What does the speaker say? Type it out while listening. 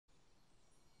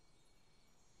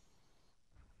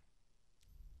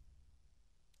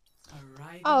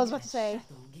Oh, I was about to say.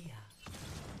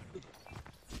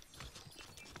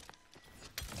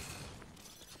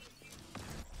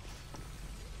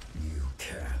 You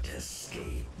can't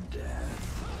escape death.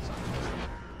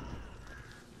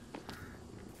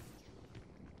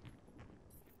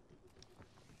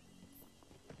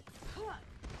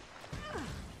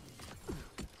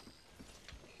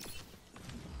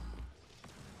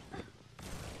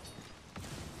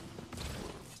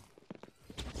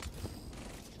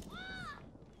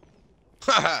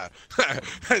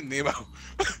 Nemo.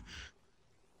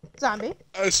 Zombie.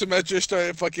 Symmetra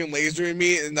started fucking lasering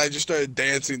me, and I just started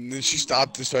dancing, and then she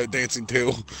stopped and started dancing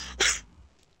too.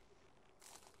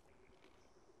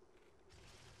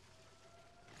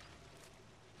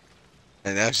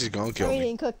 And now she's gonna kill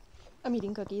me. I'm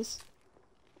eating cookies.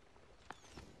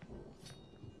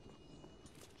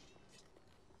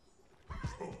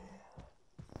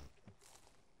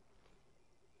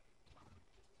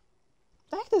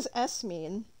 The heck does S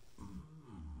mean?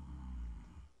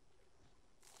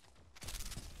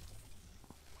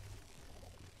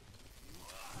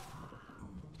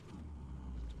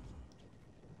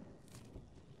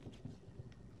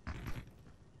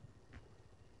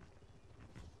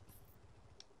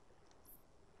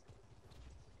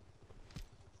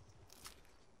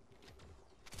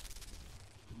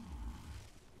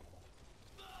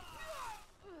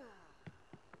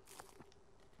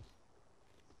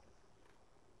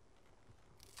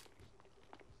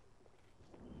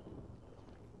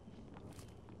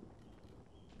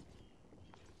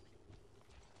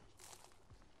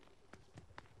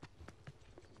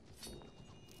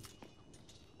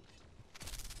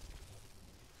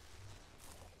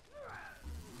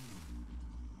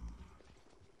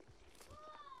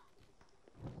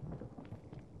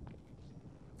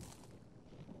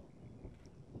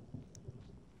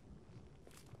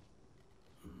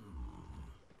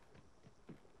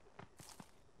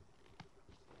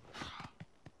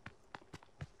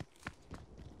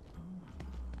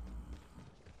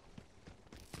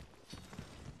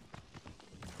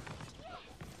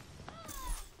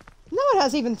 No one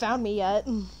has even found me yet.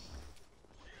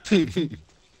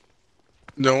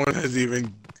 No one has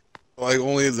even, like,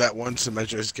 only that one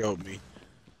Symmetra has killed me.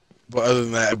 But other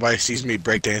than that, everybody sees me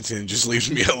breakdancing and just leaves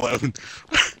me alone.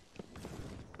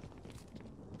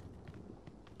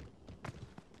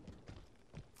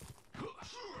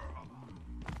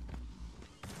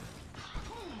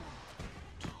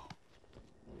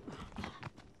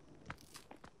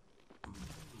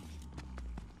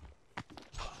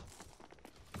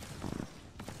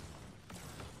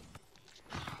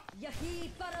 यही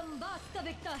परम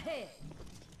वास्तविकता है।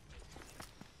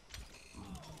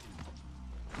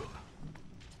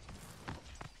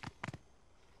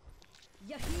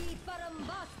 यही परम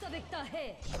वास्तविकता है।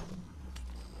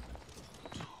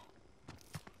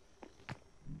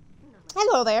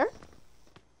 Hello there.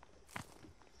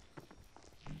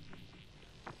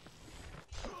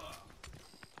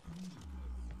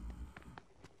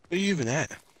 Where are you even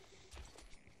at?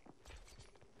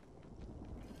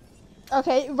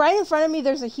 Okay, right in front of me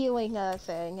there's a healing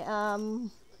thing.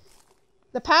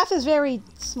 The path is very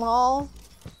small,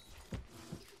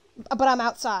 but I'm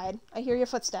outside. I hear your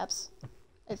footsteps.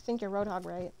 I think you're Roadhog,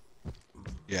 right?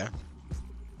 Yeah.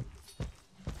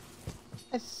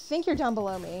 I think you're down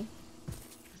below me.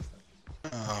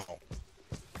 Oh.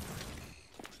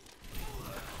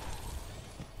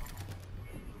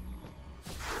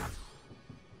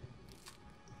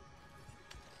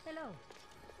 Hello.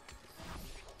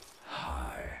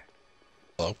 Hi.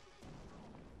 Hello.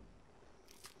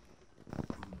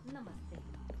 Namaste.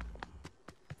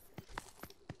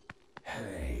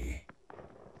 Hey.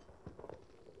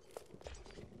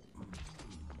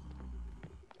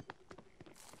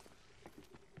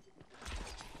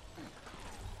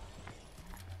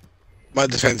 My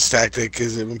defense tactic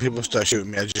is that when people start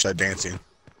shooting me, I just start dancing.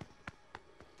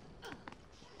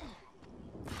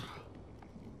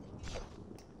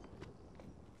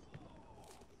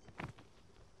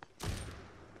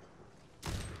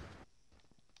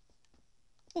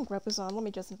 I think Rep is on. Let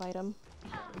me just invite him.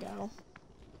 There we go.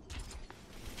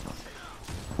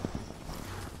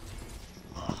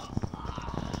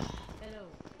 Hello.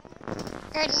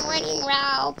 Good morning,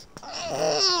 Rob.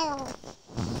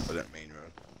 For that main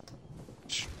road.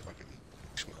 Just fucking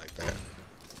something like that.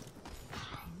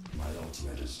 My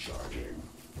ultimate is charging.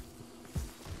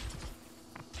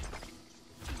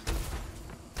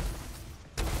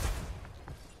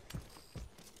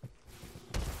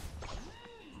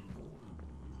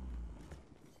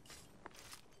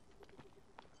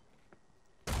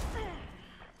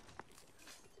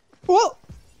 Whoa!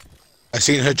 I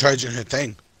seen her charging her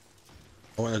thing.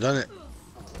 I wouldn't have done it.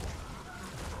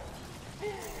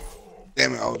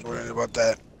 Damn it, I was worrying about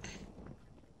that.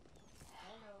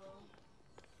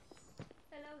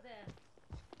 Hello there.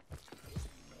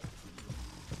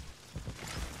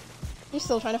 You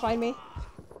still trying to find me? A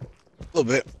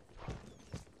little bit.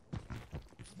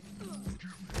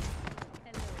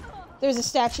 There's a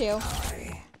statue.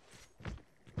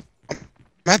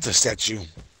 I'm at the statue.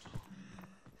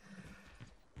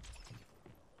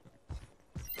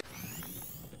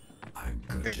 I'm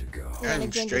good to go. Yeah, I'm and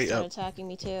again, straight started up. attacking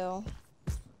me too.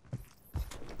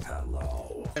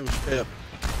 Hello. I'm straight up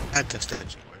at the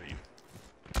statue. Where are you?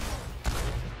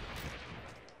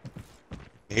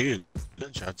 I hear you.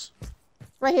 Gunshots.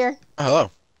 Right here. Oh,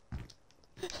 hello.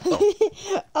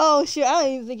 Oh shoot! I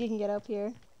don't even think you can get up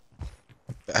here.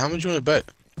 How much you want to bet?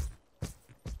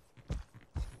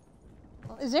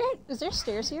 Is there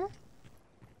stairs here?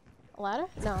 A ladder?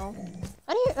 No.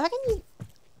 How can you?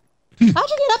 How'd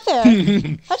you get up there?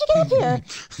 How'd you get up here?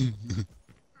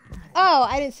 Oh,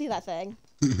 I didn't see that thing.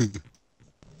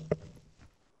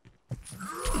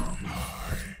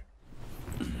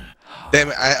 Damn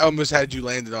it! I almost had you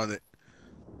landed on it.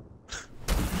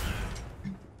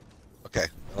 Okay,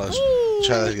 let's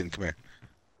try that again. Come here.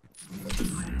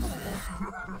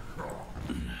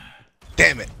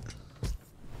 Damn it!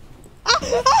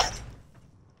 Ah!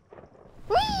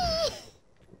 Whee!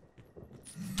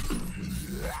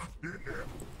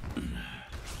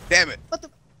 Damn it! What the?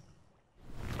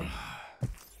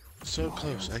 So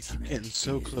close. I keep getting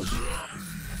so close.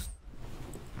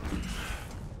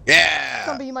 Yeah!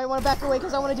 Somebody, you might want to back away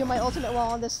because I want to do my ultimate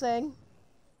wall on this thing.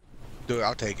 Dude,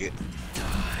 I'll take it.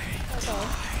 Okay.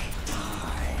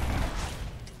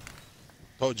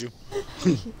 Told you.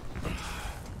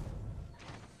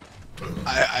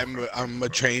 I'm a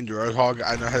trained roadhog.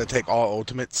 I know how to take all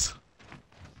ultimates.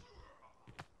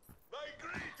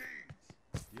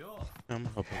 I'm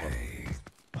hoping.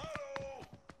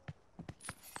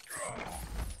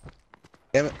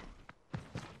 Damn it.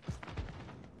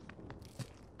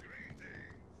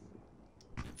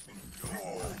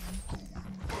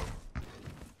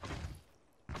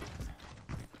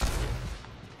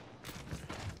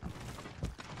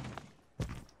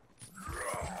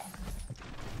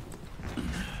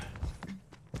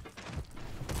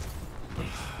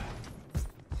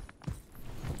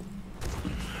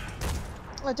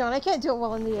 Oh, John, I can't do it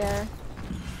well in the air.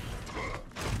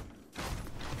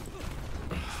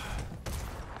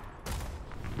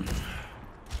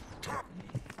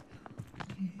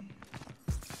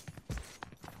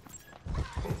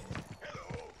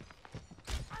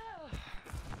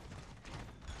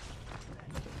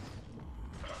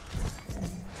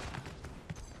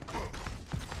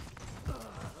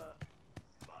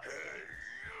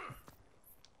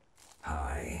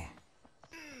 Hi.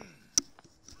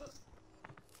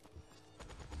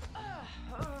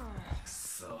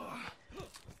 So.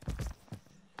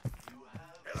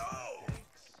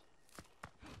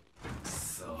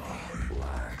 So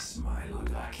black's my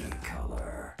lucky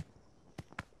color.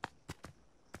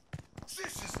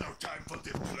 This is no time for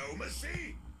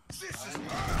diplomacy. This is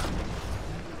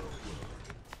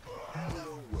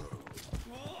Hello, world.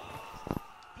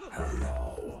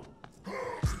 Hello.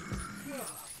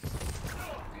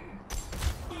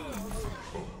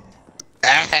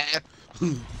 Ah!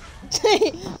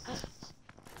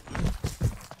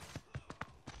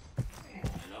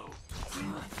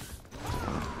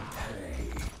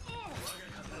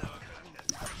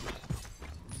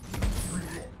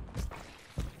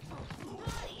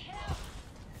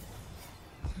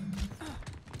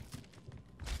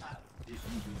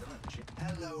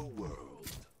 Hello, world.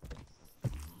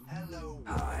 Hello.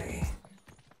 Hi.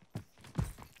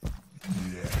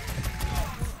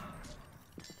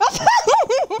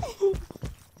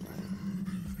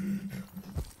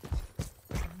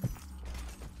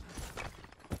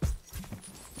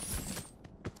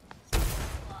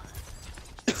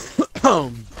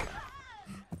 Hold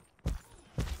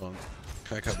on.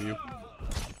 Can I cover you?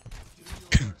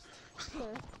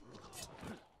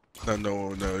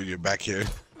 No, you're back here.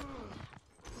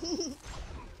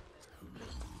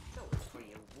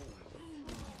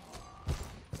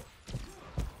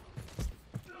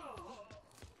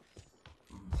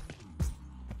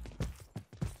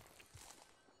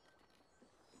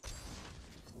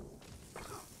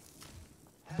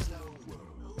 Hello,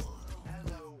 world.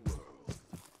 Hello, world.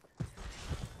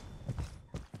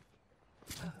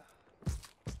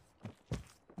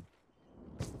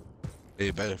 Hey,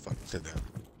 you better fucking sit down.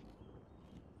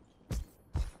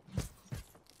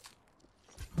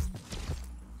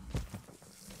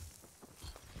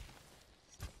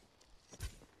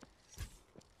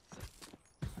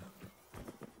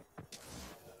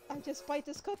 I just bite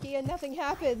this cookie and nothing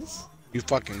happens. You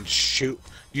fucking shoot.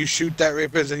 You shoot that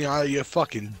Reaper Zenyatta, you're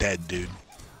fucking dead, dude.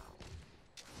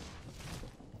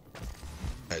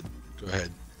 Go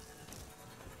ahead.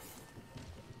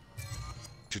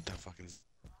 Shoot that fucking.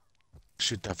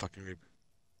 Shoot that fucking Reaper.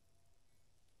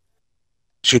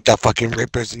 Shoot that fucking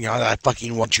Reaper Zenyatta. I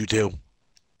fucking want you to.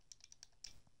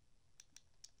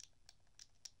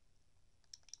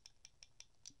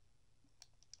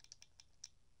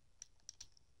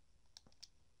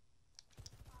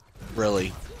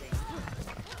 Really?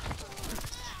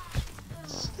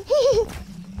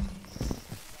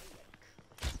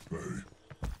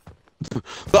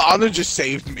 The honor just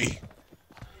saved me.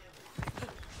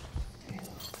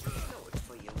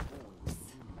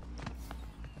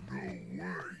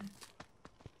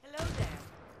 Hello there.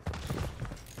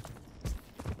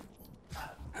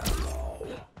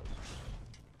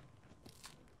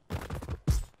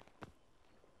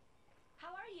 How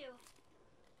are you?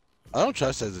 I don't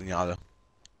trust that Zenyatta.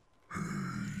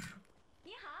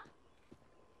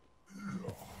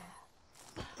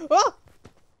 Oh!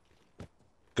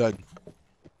 Good.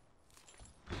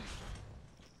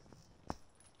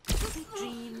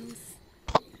 Dreams.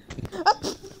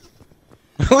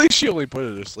 At least she only put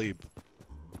her to sleep.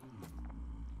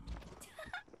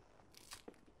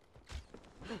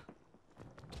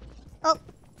 Oh!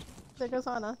 There goes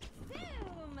Anna.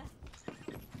 Boom.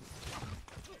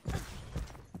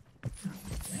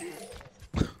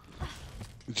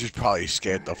 She's probably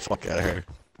scared the fuck out of her.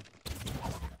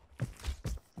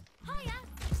 Hiya.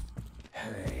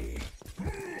 Hey.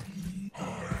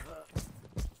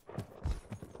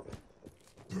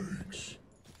 Thanks.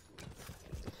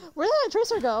 Where did that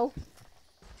tracer go?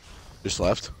 Just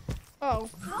left. Oh.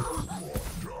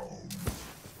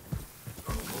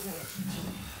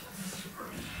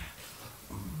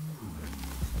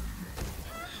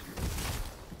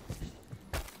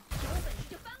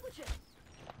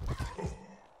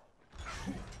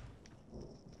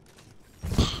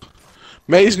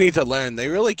 Mays need to learn. They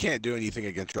really can't do anything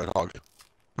against Roadhog.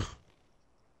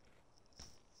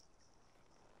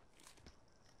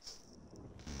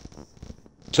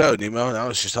 So, Nemo, now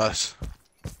it's just us.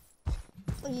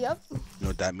 Yep. You know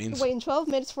what that means? Waiting 12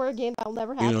 minutes for a game that'll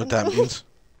never happen. You know what that means?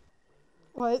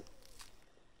 What?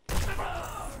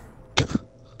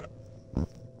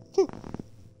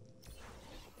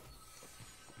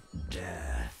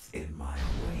 Death in my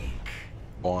wake.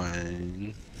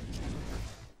 One.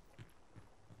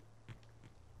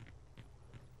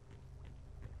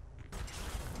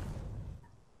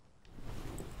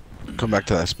 Come back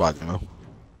to that spot, Nemo.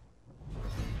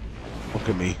 Look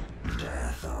at me.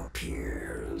 Death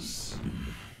appears.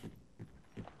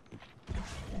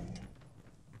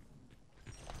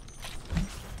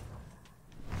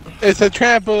 It's a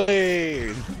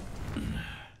trampoline!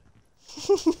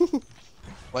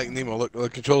 Like Nemo, look, the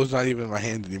controller's not even in my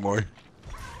hand anymore.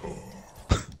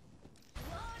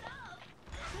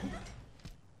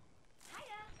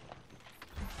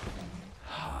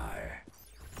 Hi.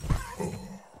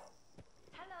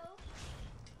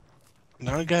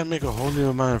 Now I gotta make a whole new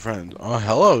amount of friends. Oh,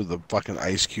 hello, the fucking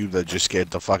ice cube that just scared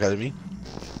the fuck out of me.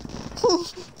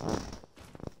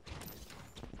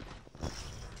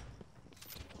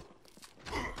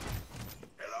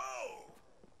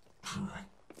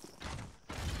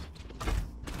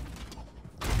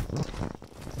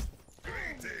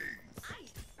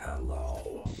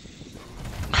 Hello.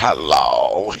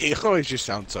 Hello! He always just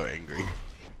sounds so angry.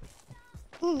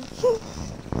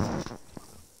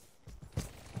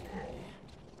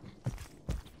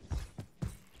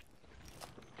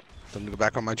 Time to go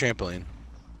back on my trampoline.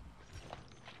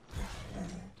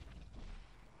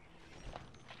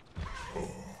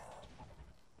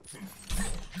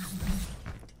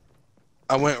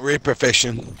 I went Reaper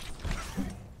fishing.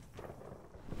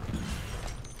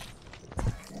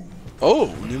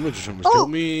 Oh, Nemo just almost killed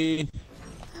me.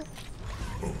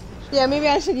 Yeah, maybe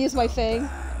I should use my thing.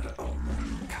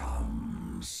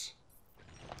 Comes.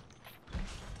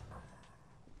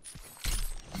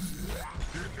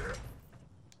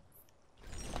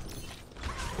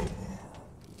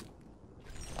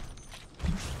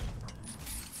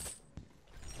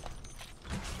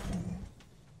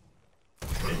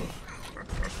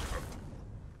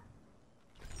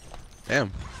 Damn.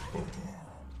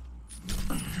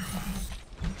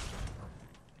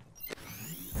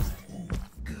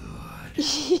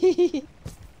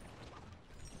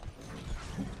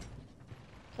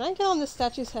 Can I get on this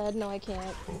statue's head? No, I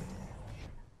can't.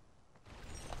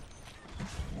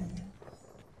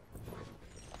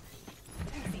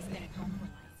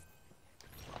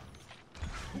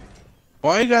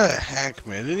 Why you gotta hack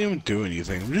me? I didn't even do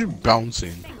anything. I'm just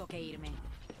bouncing. Tengo que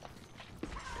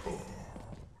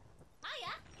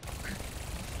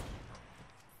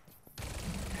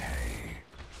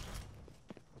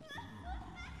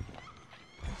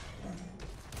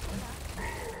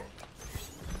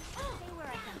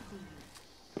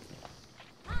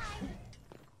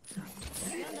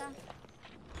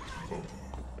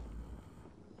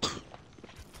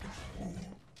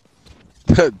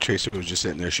Tracer was just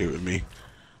sitting there shooting me.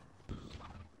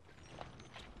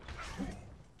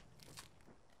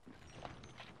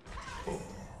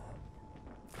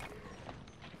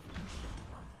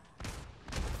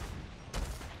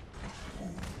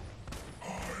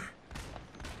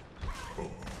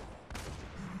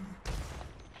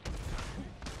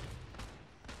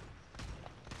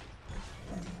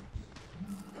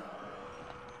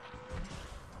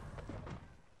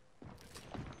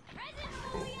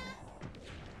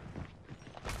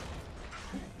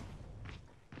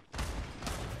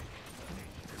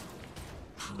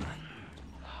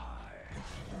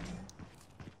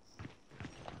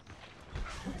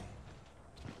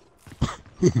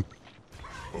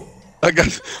 I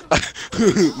got,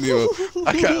 Nemo,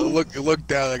 I got look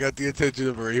down. I got the attention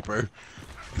of a Reaper.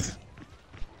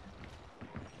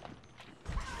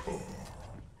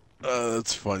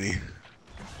 That's funny.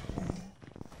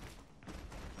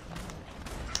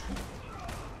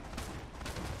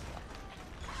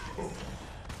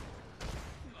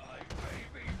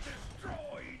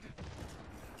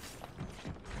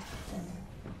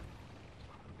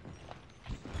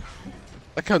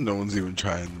 Like how no one's even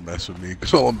trying to mess with me,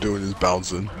 because all I'm doing is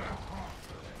bouncing.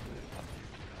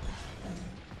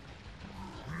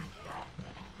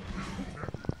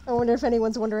 I wonder if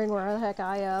anyone's wondering where the heck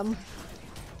I am.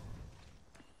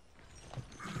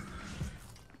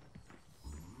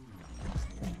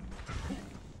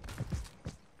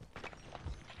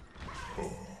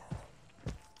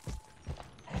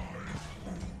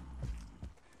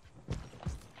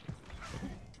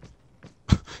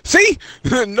 See?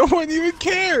 No one even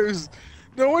cares!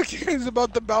 No one cares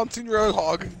about the bouncing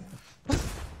roadhog.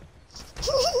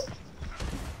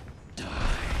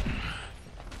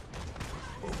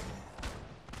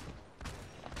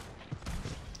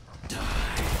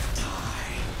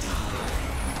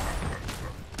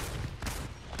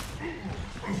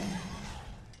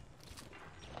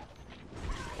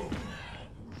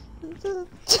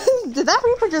 Did that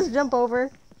Reaper just jump over?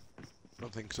 I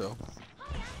don't think so.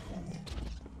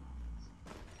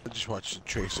 I just watched the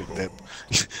Tracer dip.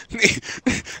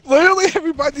 Literally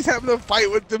everybody's having a fight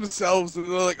with themselves and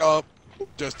they're like, oh,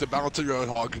 just a bouncing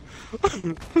roadhog.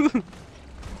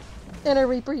 And a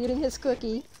Reaper eating his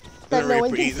cookie. That And no a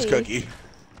one Reaper can eating his see. cookie.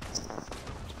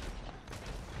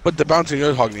 But the bouncing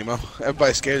roadhog, Nemo.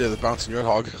 Everybody's scared of the bouncing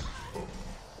roadhog.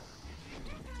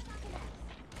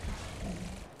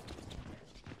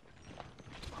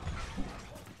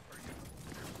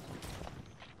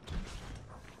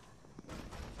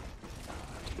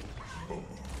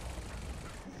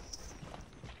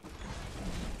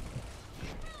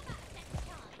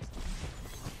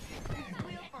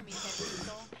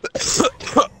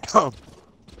 No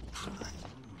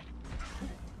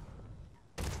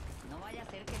vaya a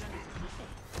ser que lo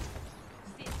necesite.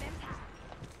 System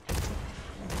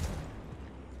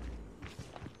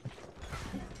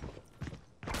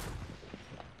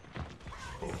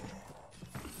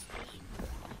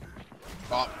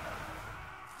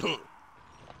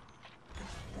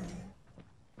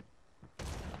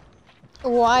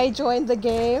Why join the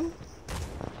game?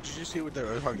 Did you see what the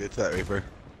roadhog did to that Reaper?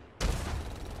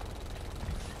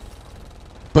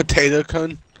 Potato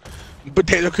Kun?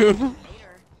 Potato Kun?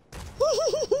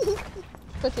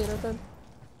 Potato gun.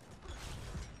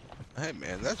 Hey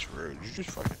man, that's rude. You just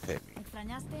fucking hit me.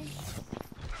 ¿Extrañaste?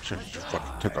 Should've just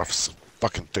fucking took off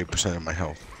fucking 3% of my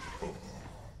health.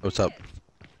 What's up?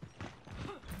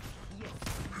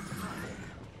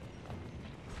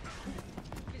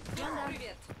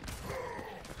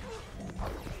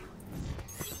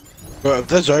 Well, if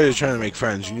that's Zarya trying to make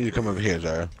friends, you need to come over here,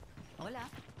 Zarya. Hola.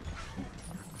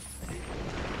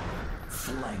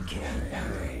 Flanking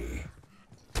enemy.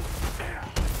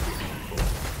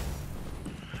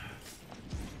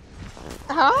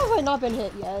 How have I not been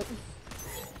hit yet?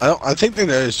 I think they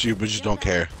noticed you, but just don't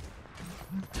care.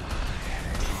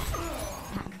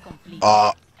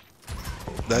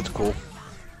 That's cool.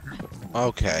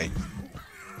 Okay.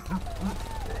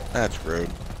 That's rude.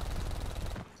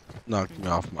 Knocked me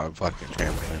off my fucking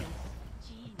trampoline.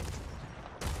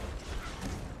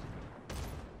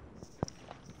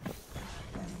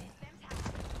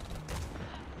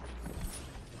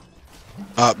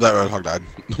 That roadhog died.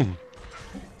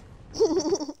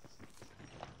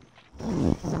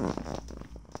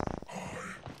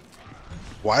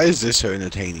 Why is this so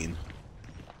entertaining?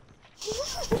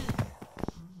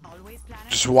 Always planning.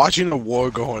 Just watching a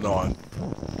war going on.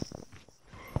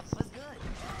 Was good.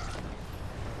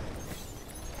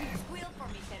 Squeal for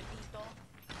me, Cerdito.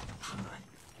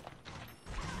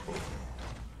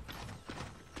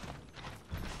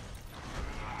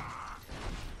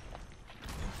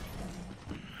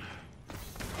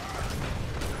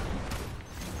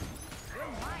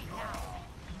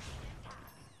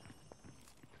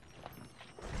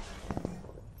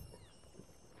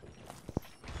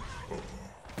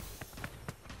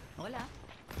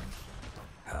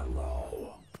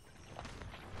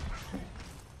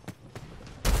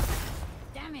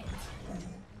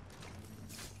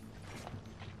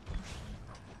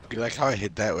 You like how I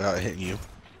hit that without hitting you?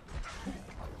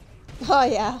 Oh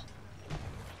yeah.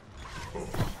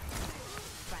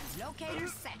 Translocator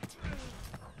set.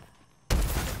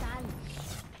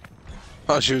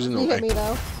 Oh, she was in the You way. hit me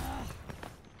though.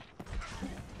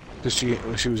 Cause she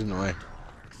was in the way.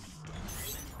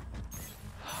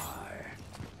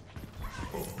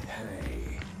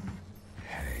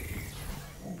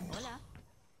 Hola.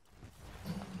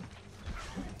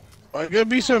 Why you gotta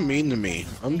be so mean to me?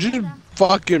 I'm just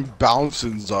fucking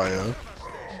bouncing, Zaya.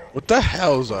 What the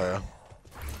hell, Zaya?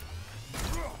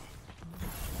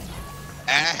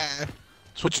 Ah!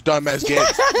 That's what you dumbass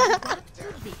get.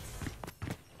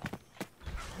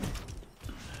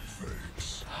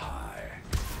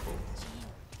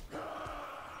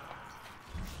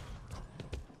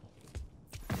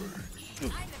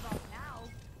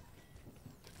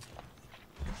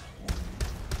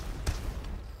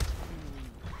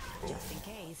 Just in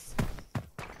case.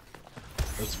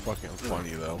 That's fucking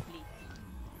funny though.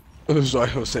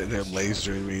 Zaya was sitting there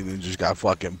lasering me and then just got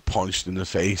fucking punched in the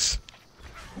face.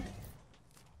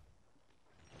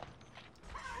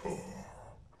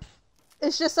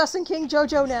 It's just us and King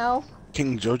Jojo now.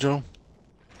 King Jojo?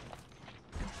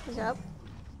 Yep.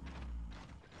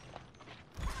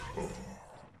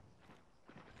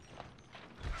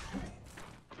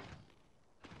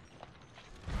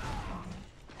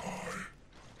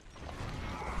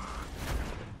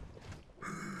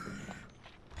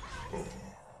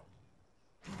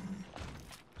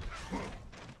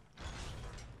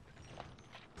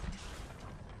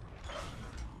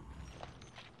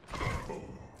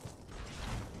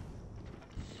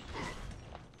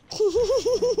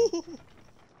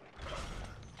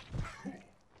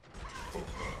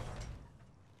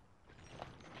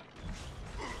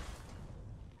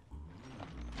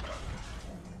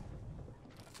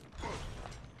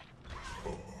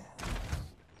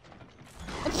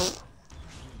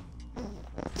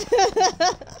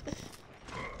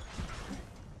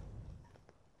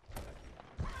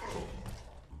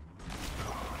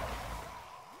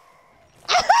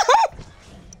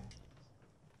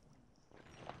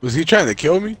 Was he trying to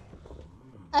kill me?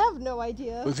 I have no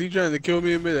idea. Was he trying to kill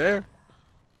me in midair?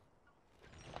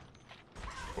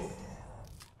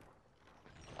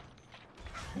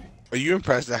 Are you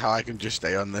impressed at how I can just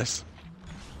stay on this?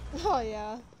 Oh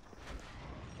yeah.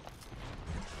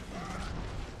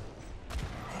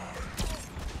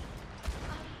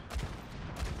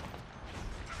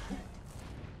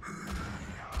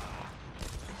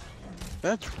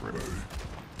 That's rude.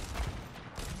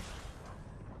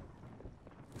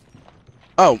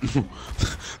 Oh,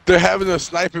 they're having a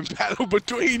sniping battle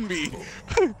between me.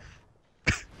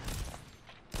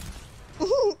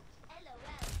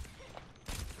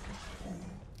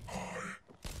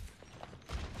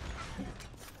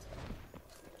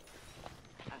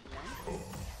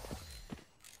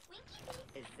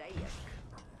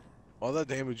 All that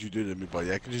damage you do to me,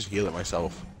 buddy, I can just heal it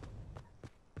myself.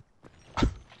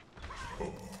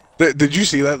 Did you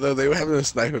see that though? They were having a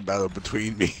sniping battle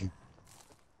between me.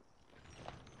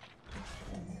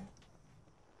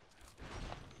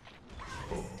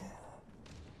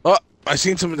 Oh, I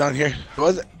seen someone down here. What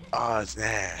was it? Oh, it's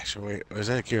Nash. Wait, was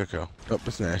that a Kiriko? Nope,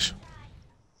 it's Nash.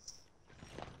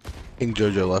 King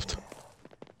Jojo left.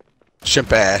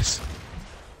 Shimp ass.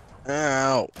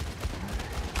 Ow.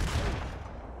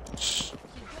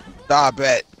 Stop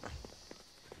it.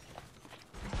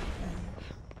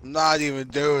 I'm not even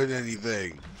doing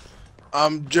anything.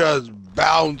 I'm just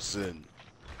bouncing.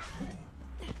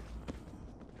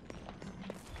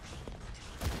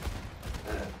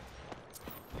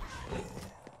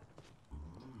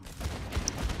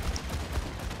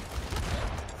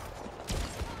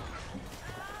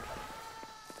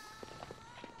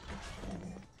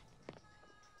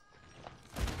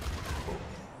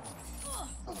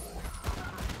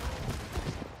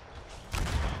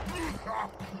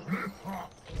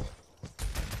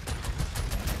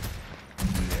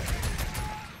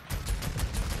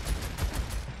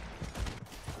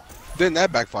 Didn't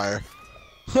that backfire?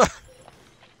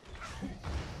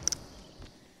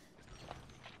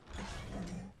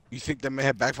 You think that may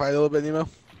have backfired a little bit, Nemo?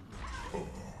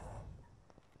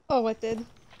 Oh, what did?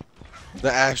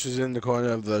 The Ash is in the corner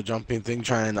of the jumping thing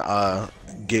trying to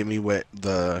get me with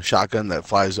the shotgun that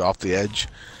flies off the edge.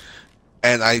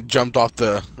 And I jumped off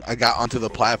I got onto the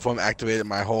platform, activated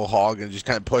my whole hog, and just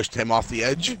kind of pushed him off the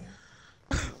edge.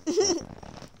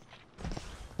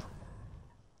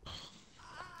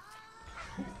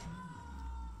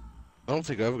 I don't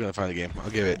think I'm ever gonna find a game. I'll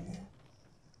give it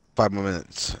 5 more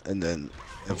minutes, and then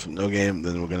if no game,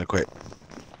 then we're gonna quit.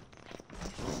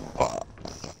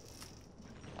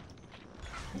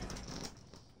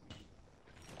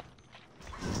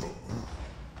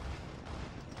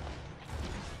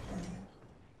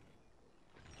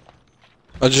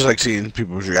 I just like seeing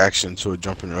people's reaction to a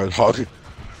jumping Roadhog.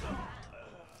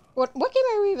 What game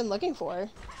are we even looking for?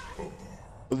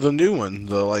 The new one,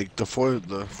 the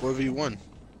 4v1.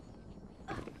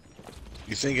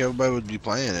 You think everybody would be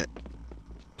playing it?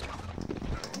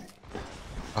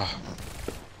 Oh.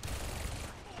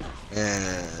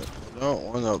 And I don't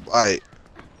want to bite.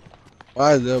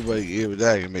 Why did nobody give a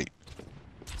dag at me?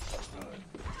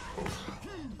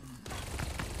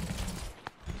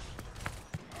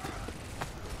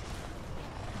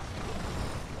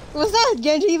 Was that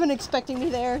Genji even expecting me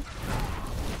there?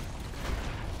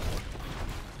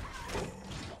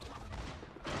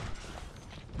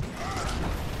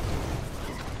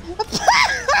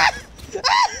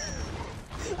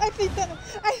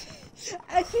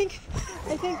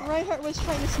 I think Reinhardt was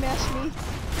trying to smash me.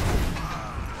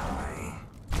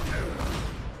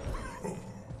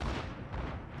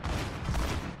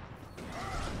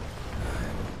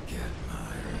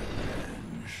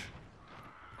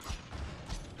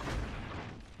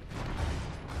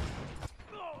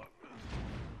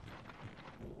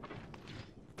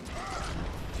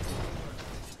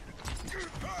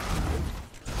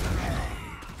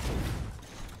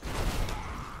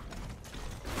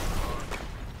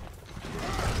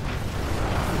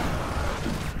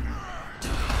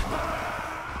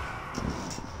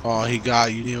 Oh, he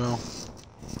got you, Nemo.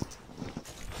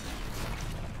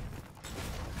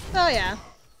 Oh yeah.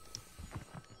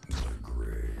 The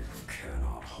grave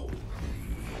cannot hold me.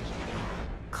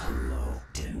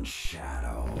 Cloaked in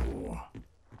shadow.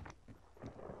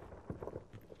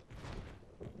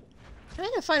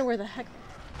 Trying to find where the heck the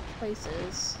place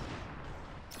is.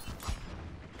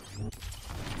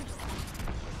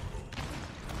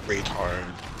 Retard.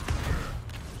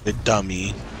 You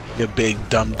dummy. You big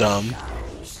dum-dum.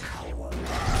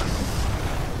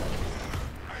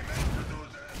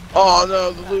 Oh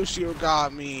no, the Lucio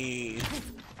got me.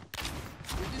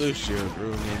 Lucio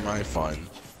ruining my fun.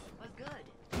 Was good.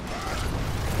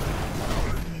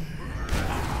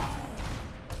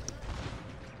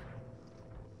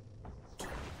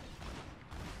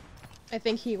 I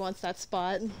think he wants that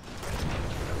spot.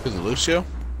 Is it Lucio?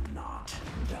 Not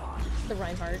done. The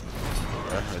Reinhardt.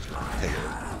 Take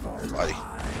it, buddy.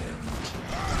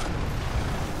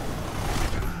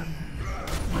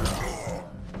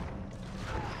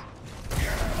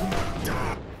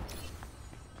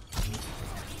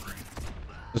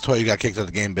 That's why you got kicked out of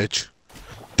the game, bitch.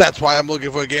 That's why I'm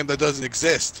looking for a game that doesn't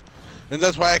exist. And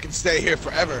that's why I can stay here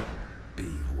forever.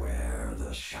 Beware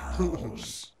the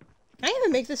shadows. Can I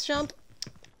even make this jump?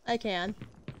 I can.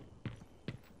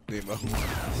 Nemo.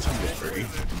 Sorry.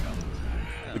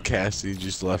 The Cassie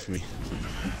just left me.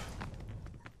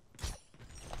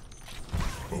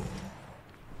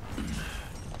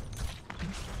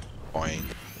 Boing.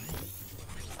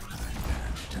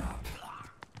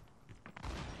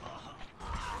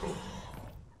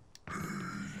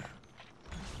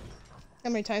 How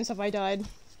many times have I died?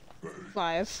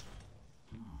 5.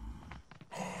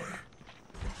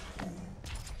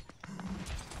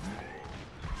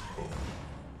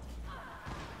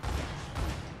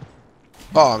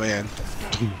 Oh man.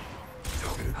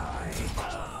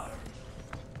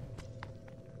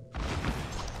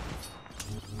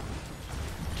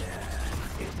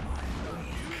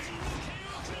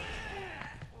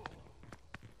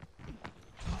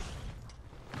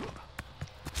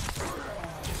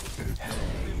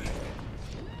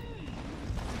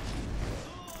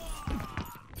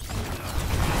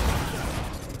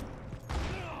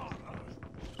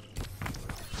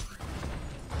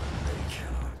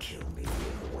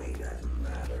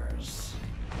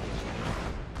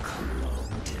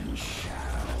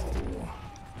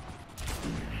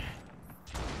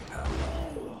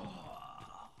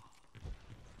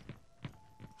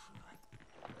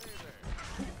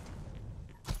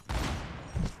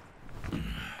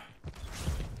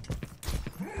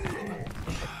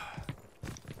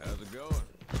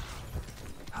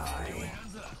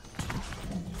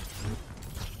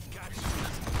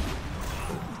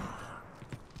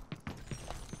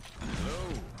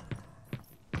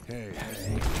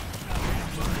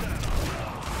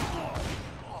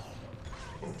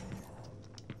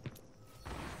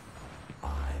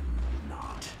 I'm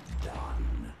not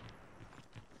done.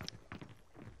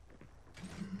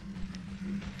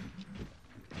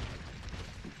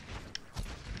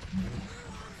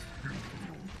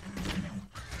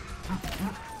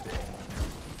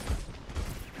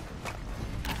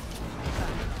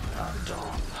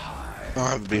 I don't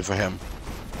have beef for him.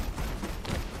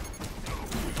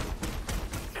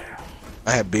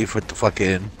 I have beef with the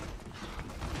fucking...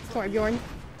 Sorry, Bjorn.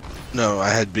 No, I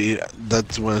had beef.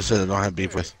 That's what I said I don't have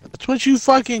beef with. That's what you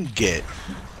fucking get.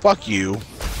 Fuck you.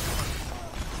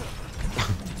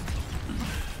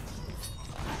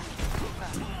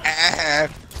 Ah,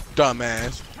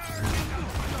 dumbass.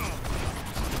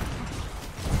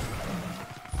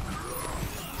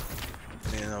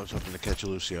 Man, I was hoping to catch a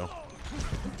Lucio.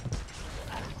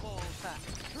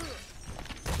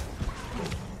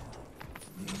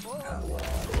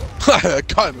 I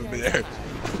caught him in there.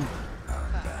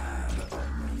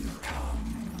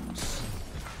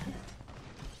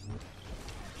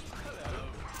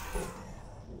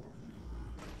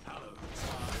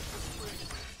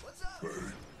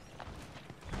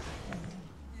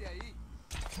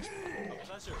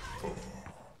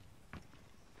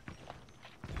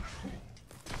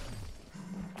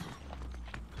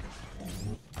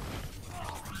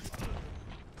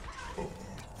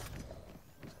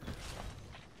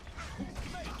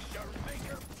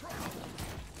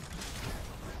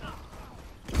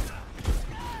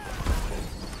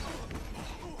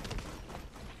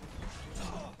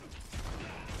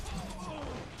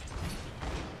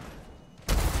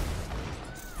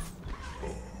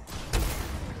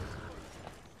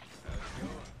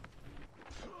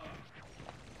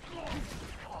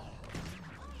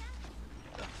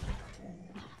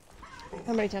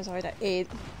 How many times have I died? 8.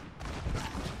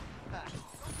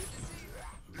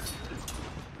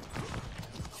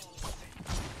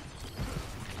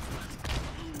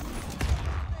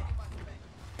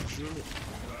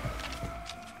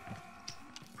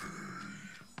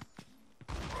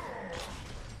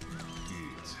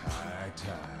 It's high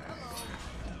time.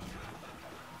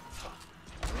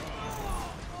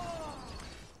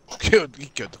 He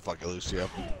killed the fucking Lucio.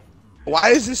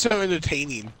 Why is this so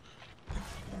entertaining?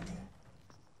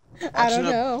 I don't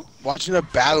know. Watching a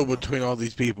battle between all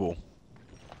these people.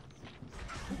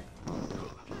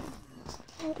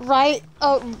 Right?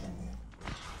 Oh,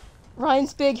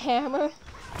 Ryan's big hammer.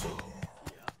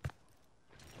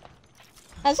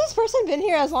 Has this person been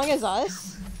here as long as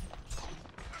us?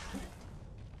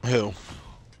 Who?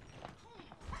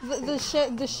 The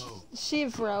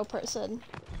Shivro person.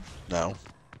 No.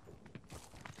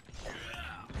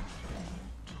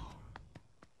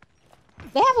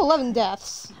 They have 11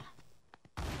 deaths.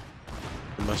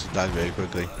 He must have died very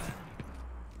quickly.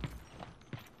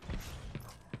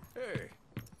 Hey.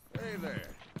 Hey there.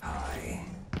 Hi.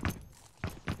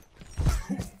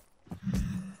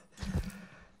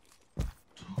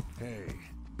 Hey.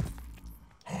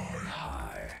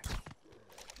 Hi.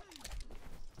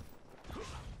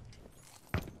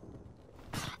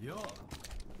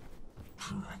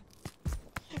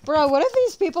 Bro, what if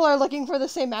these people are looking for the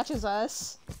same match as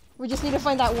us? We just need to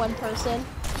find that one person.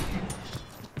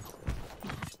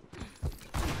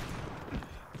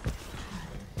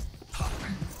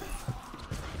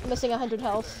 I'm missing 100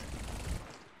 health.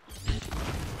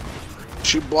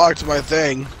 She blocked my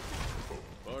thing.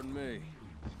 Pardon me.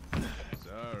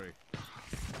 Sorry.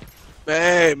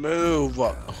 Hey, move.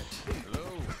 Hello.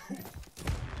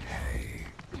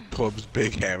 Club's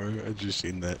big hammer. I just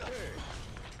seen that.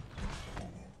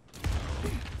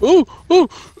 Ooh, ooh,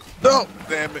 no,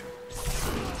 damn it.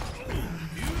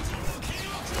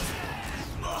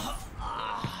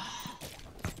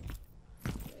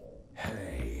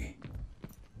 Hey.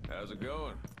 How's it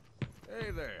going?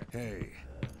 Hey there. Hey.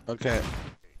 Okay,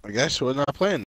 I guess we're not playing.